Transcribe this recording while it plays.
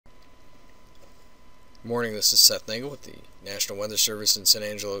Good morning, this is Seth Nagel with the National Weather Service in San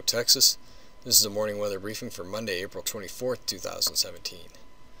Angelo, Texas. This is a morning weather briefing for Monday, April 24th, 2017.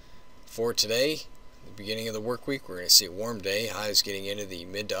 For today, the beginning of the work week, we're going to see a warm day, highs getting into the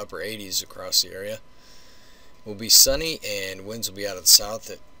mid to upper 80s across the area. It will be sunny and winds will be out of the south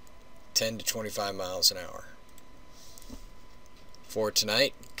at 10 to 25 miles an hour. For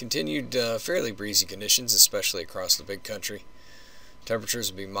tonight, continued fairly breezy conditions, especially across the big country.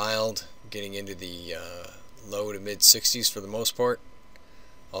 Temperatures will be mild, getting into the low to mid 60s for the most part,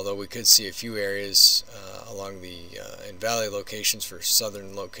 although we could see a few areas along the in valley locations for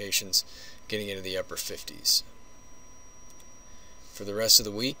southern locations getting into the upper 50s. For the rest of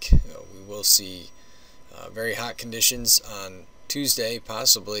the week, we will see very hot conditions on Tuesday,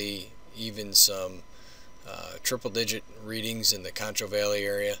 possibly even some triple-digit readings in the Concho Valley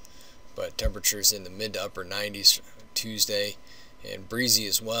area, but temperatures in the mid to upper 90s Tuesday, and breezy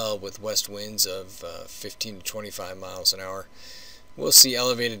as well with west winds of 15 to 25 miles an hour. We'll see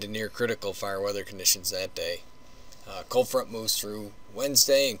elevated to near critical fire weather conditions that day. Cold front moves through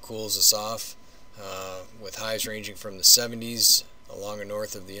Wednesday and cools us off with highs ranging from the 70s along and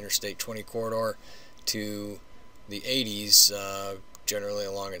north of the Interstate 20 corridor to the 80s generally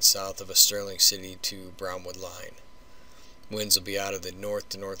along and south of a Sterling City to Brownwood line. Winds will be out of the north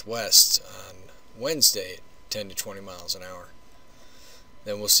to northwest on Wednesday at 10 to 20 miles an hour.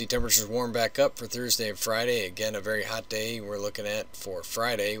 Then we'll see temperatures warm back up for Thursday and Friday. Again, a very hot day we're looking at for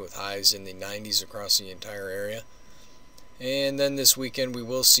Friday with highs in the 90s across the entire area. And then this weekend we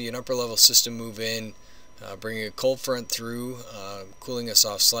will see an upper level system move in, bringing a cold front through, cooling us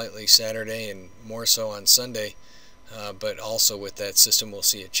off slightly Saturday and more so on Sunday. But also with that system we'll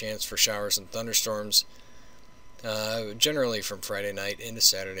see a chance for showers and thunderstorms generally from Friday night into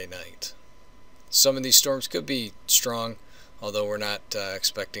Saturday night. Some of these storms could be strong, although we're not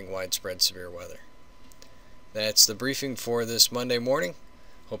expecting widespread severe weather. That's the briefing for this Monday morning.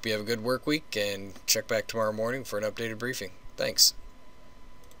 Hope you have a good work week, and check back tomorrow morning for an updated briefing. Thanks.